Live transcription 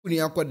Kuni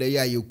akɔda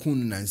ya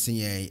yekun nansen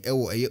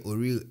ɛwɔ ɛyɛ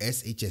Oril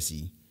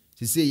SHS.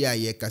 Sise ya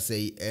ye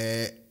kasɛ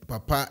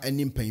papa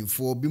ani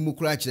mpanyinfo bi mu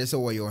kura kyerɛ sɛ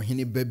wɔyɛ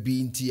ɔhene ba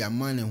bi nti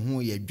ama ne ho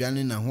yɛ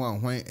dwane na ho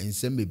ahwan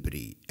nsɛm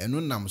bebree.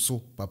 Ɛno nam so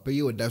papa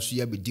yi oda so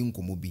ya bedi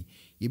nkomo bi.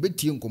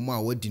 Yebetie nkomo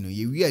a wadi no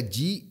yewi a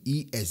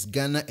GES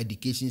Ghana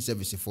Education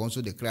Service for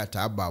nso de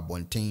krata aba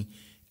abɔnten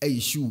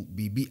issue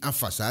bibi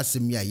afa saa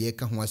asɛm ya ye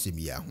ka ho asɛm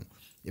ya ho.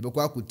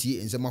 Yebekɔ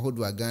akotie nsɛm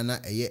ahodo a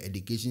Ghana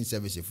Education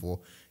Service for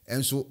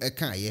enso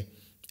ɛka ye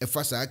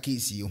ɛfa saa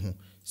case yi ho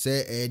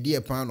sɛ die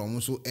pan no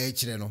so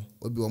ɛkyerɛ no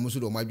obi wo so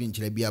do madwen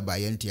kyerɛ bi aba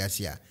yɛ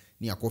ntiase a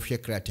ne akɔhwɛ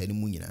krata ne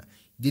mu nyina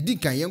dedi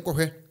kan yɛn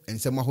kɔhwɛ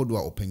nsɛm ahodo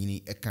a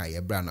opanyini ɛka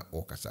yɛ bra na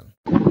ɔkasa no.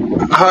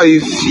 How are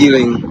you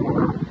feeling?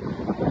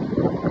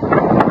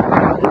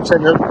 It's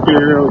an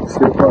period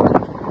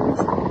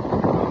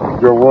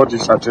your word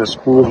is at a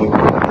school in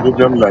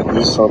medium like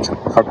this sort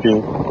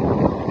happening.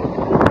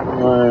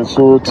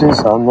 So things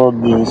are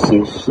not being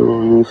safe,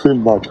 so you feel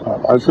bad.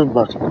 I feel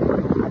bad.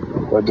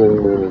 But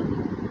the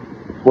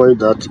boy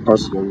that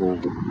passed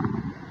on,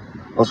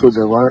 also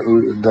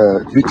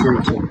the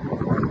victim too.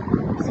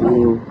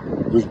 So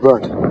it's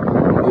bad.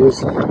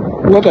 Yes.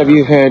 What have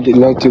you heard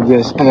like to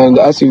this? And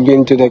as you've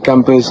been to the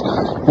campus,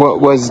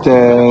 what was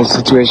the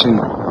situation?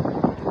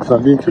 As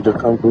I've been to the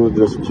campus,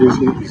 the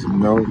situation is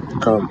now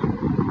calm.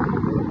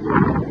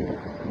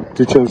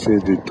 Teachers say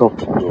they talk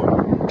to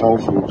the town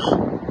folks.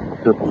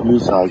 The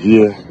police are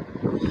here,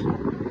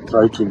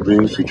 try to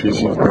bring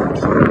situations down.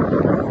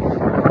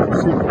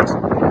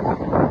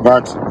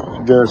 But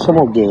some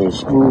of the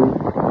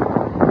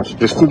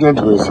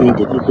students were saying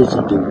the people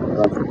should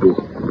have to go.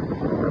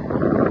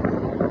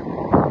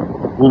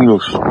 Who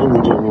knows?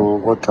 Nobody know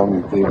what time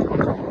we pay.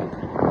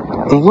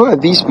 And who are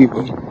these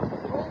people?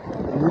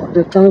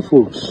 The town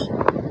folks.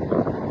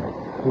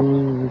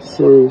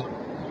 So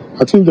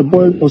I think the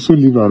boy also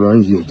live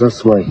around here.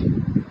 That's why.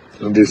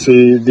 And they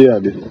say they are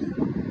the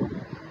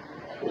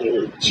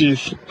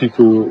chief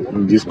people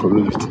in this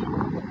community.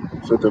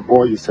 So the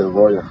boy is a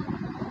lawyer.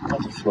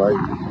 That's why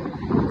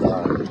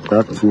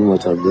that too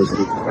much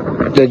aggressive.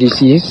 The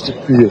deceased?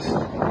 Yes.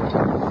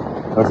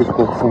 That is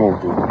what some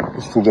of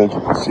the students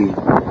will say.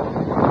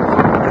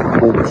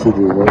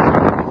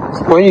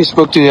 When you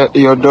spoke to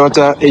your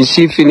daughter, is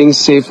she feeling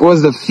safe?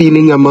 What's the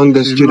feeling among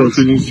the students?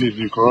 She's not feeling safe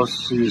because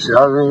she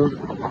hasn't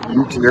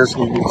witnessed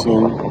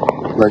anything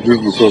like this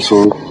before,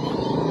 so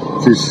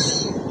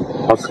she's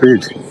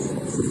afraid.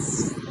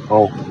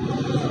 Oh,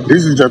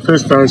 this is the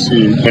first time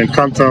she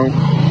encountered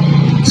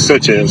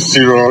such a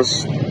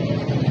serious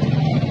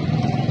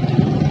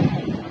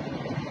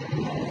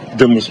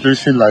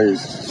demonstration, like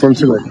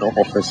something like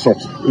of a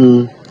sort.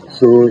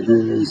 So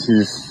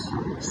she's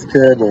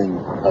scared and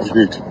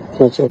afraid.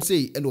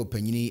 Say eno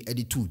panyini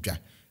edi tudwa.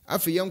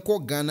 Afi yenko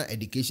Ghana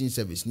Education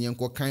Service ni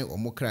yenko kan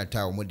omo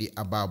krata omo de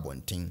aba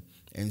abonten.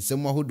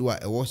 Ensem ahodo a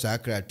ewo saa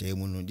krata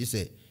mu no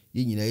gise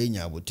yi nyina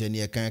yenya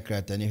abotani e kan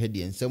krata ne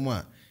hwede ensem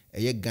a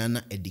eye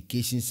Ghana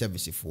Education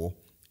Service for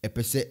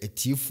epese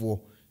etifo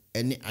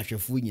ene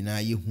ahwefo nyina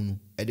ye hunu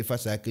e de fa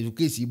saa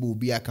case ibo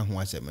obi aka ho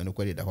asem no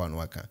kwede da ho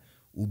anu aka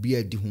obi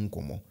adi hu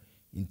nkomo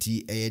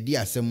nti eye di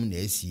asem na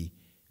asi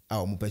a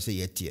omo pese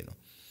yetie no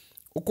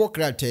Oko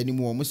krata ni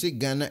mu omo se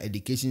Ghana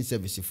Education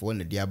Service for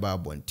na dia ba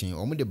abonten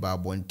omo de ba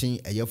abonten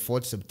eye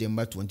 4th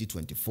September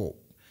 2024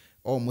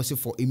 omo se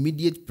for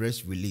immediate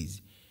press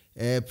release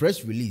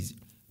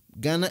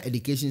Ghana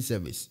Education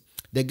Service.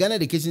 The Ghana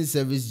Education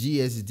Service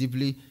GES is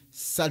deeply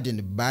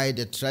saddened by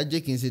the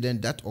tragic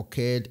incident that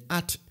occurred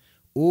at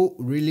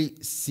O'Reilly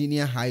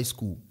Senior High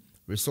School,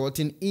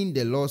 resulting in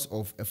the loss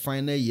of a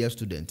final year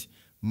student,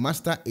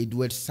 Master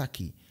Edward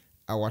Saki.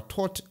 Our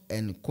thought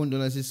and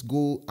condolences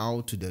go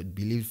out to the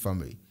bereaved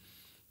family,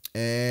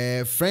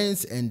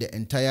 friends, and the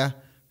entire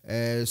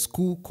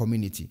school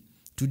community.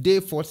 Today,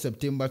 4th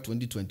September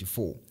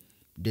 2024,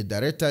 the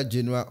Director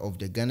General of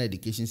the Ghana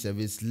Education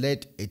Service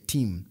led a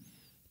team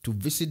to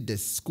visit the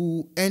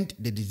school and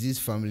the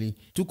deceased family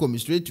to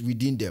commiserate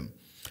within them.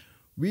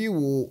 We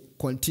will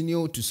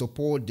continue to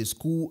support the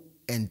school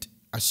and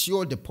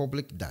assure the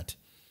public that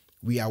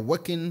we are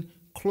working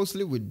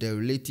closely with the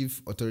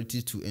relative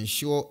authorities to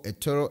ensure a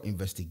thorough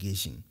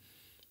investigation.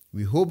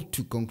 We hope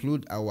to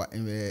conclude our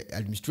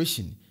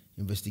administration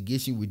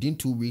investigation within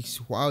 2 weeks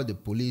while the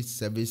police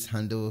service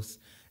handles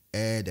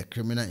the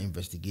criminal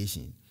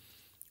investigation.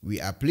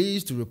 We are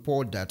pleased to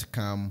report that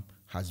calm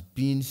has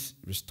been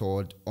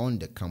restored on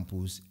the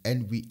campus,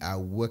 and we are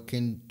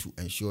working to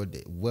ensure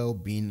the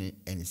well-being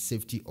and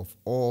safety of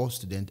all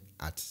students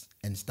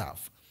and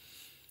staff.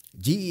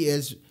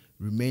 GES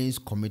remains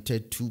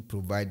committed to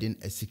providing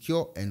a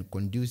secure and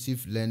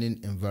conducive learning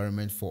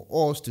environment for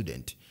all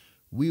students.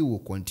 We will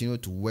continue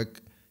to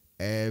work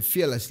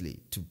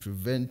fearlessly to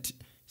prevent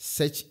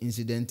such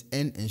incidents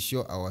and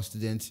ensure our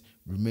students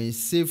remain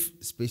safe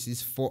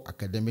spaces for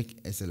academic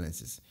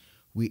excellences.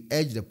 We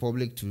urge the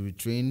public to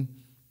refrain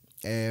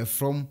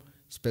from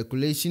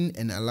speculation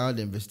and allow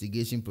the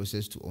investigation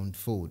process to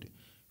unfold.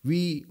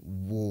 We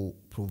will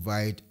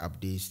provide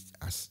updates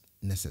as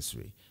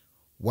necessary.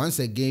 Once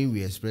again,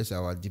 we express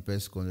our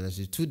deepest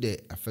condolences to the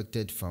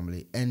affected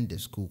family and the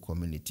school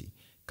community.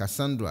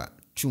 Cassandra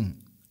Chum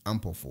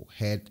Ampofo,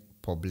 Head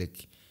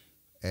Public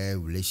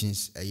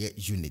Relations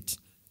Unit.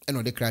 And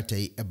on the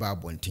criteria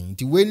about one thing.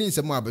 The winning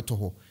some more better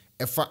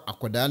efa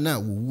akwadana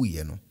wuwu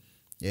ye no.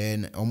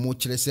 And omo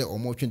chile se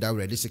omo twin da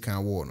ready se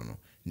kan wo no.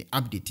 Ni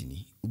update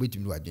ni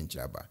ubetimi wa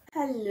dwenkyira ba.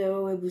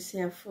 Hello,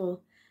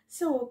 ebusiafo.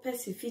 So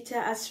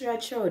pesifita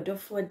asracha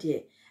odofo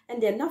de. And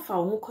they're not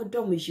for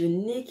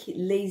unique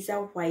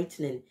laser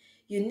whitening.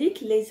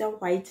 Unique laser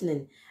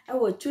whitening.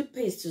 Our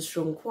toothpaste to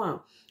strong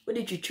kwa. What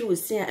did you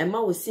choose? Say, and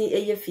ma was saying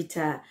eye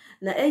fita.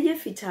 Na eye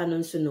fita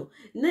non no.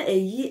 Na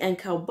ye and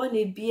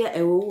carbonate beer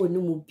and wo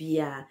no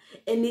beer.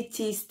 Any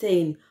tea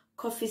stain,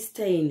 coffee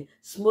stain,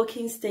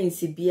 smoking stain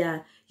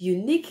beer.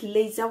 Unique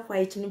laser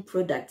whitening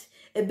product.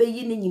 Ebe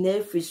yini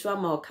nyina free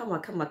swama o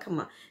kama.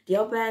 The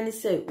obani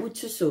say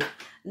utu so.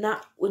 Na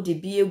odi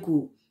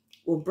biegu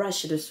o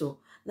brush the so.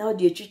 Now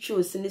the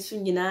chuchu sinisu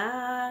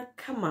nyina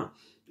kama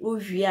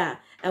uwia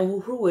and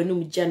wuhuru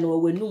wenum jano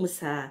wenum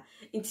sa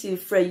into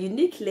for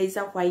unique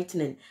laser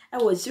whitening. I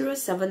was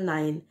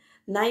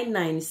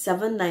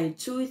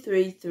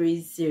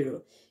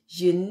 07999792330.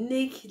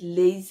 Unique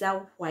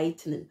laser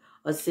whitening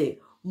or say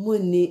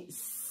muni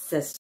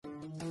ses.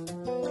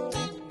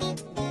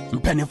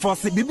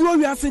 Pennyforce bibiro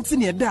wi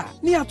asentine da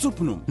ni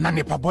atopnum na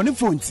ne pabone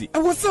fonti e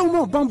wo se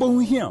wo bambo hu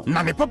hia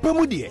na ne papa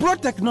mu de Pro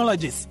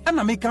Technologies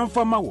ana me kan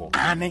fama wo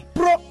ane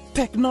Pro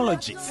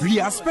Technologies.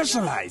 We are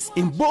specialized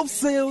in both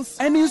sales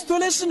and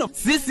installation of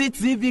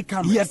CCTV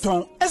cameras.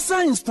 Yeton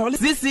esa install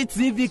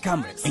CCTV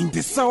cameras in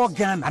the South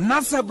Ghana and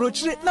NASA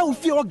brochure na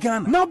ufi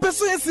organ. Now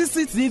peso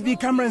CCTV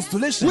camera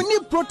installation. We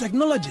need Pro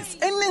Technologies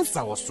and in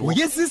South. We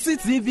get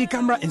CCTV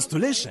camera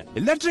installation,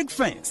 electric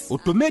fence,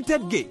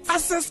 automated gate,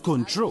 access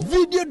control,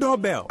 video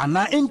doorbell, and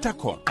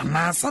intercom,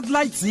 and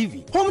satellite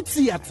TV, home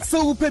theater.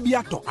 So upe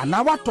biato, and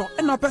wato,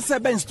 and a pesa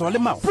be install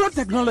them out. Pro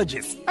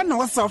Technologies and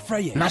our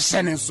software. Na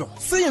shenenso.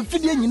 Say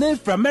fidye nyina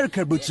from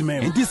America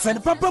brochimem and this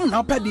and papa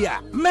na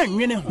opedia man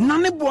nwene ho na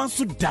ne bo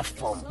anso da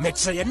form make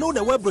sure you know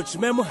the web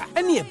brochimem ha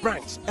any a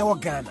branch e wo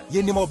Ghana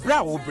ye ni mo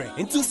bra wo bre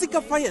into sika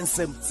fire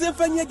nsem se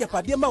fanya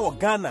japade ma wo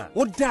Ghana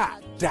wo da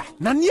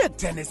na ne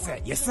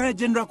tenese yes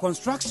general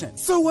construction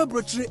so web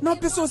brochire na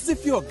peso si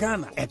fi o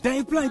Ghana e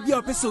dan plan bi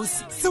o peso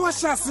si se wa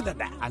sha se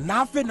dada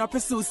ana afi na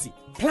peso si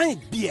plan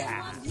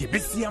bia ye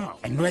besi ama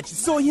eno achi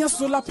so here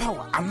solar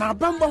power ana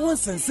bamba ho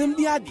nsensem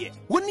bi ade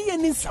woni ye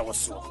ni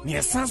nsawoso ne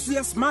esanso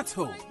ye smart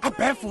home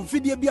abefo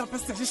video bi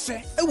apese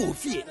hye e wo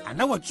fie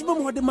ana watwuma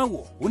mo de ma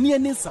wo woni ye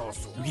ni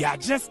nsawoso we are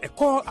just a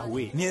call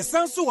away ne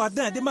esanso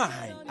wadan de ma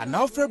han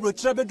ana ofre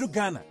brochire bedu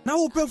Ghana na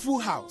wo pe full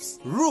house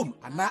room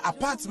ana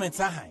apartment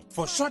ahan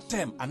for short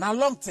term and a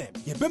long term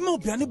ye be ma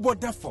obiane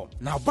border form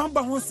na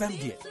bamba ho nsem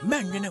de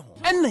manwene ho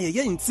enna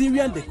ye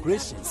interior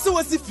decoration so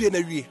wasi fie na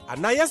wie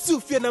ana yesu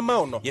fie na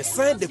ma no ye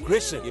sign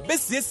decoration ye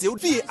besiesie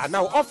fie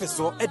ana office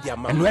o e dia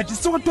ma eno edi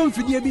so tom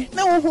fidie bi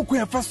na wo ho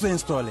kwa fa so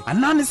install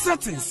ana ne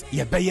settings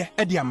ye beye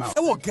e dia ma e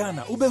wo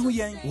Ghana wo be hu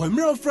yen wo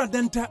mre ofra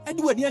denta e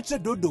di wani a che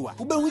dodoa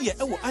wo be hu ye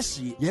e wo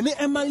ahie ye ne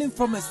Emerlin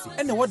Pharmacy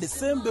and what the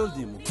same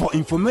building. For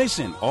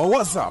information or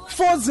WhatsApp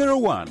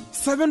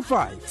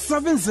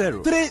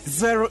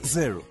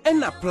 401-7570-300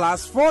 and a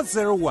plus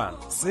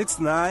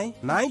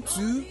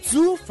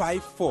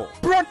 401-6992-254.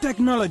 Pro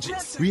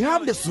Technologies. We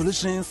have the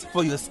solutions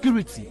for your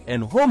security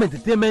and home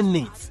entertainment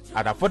needs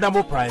at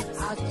affordable prices.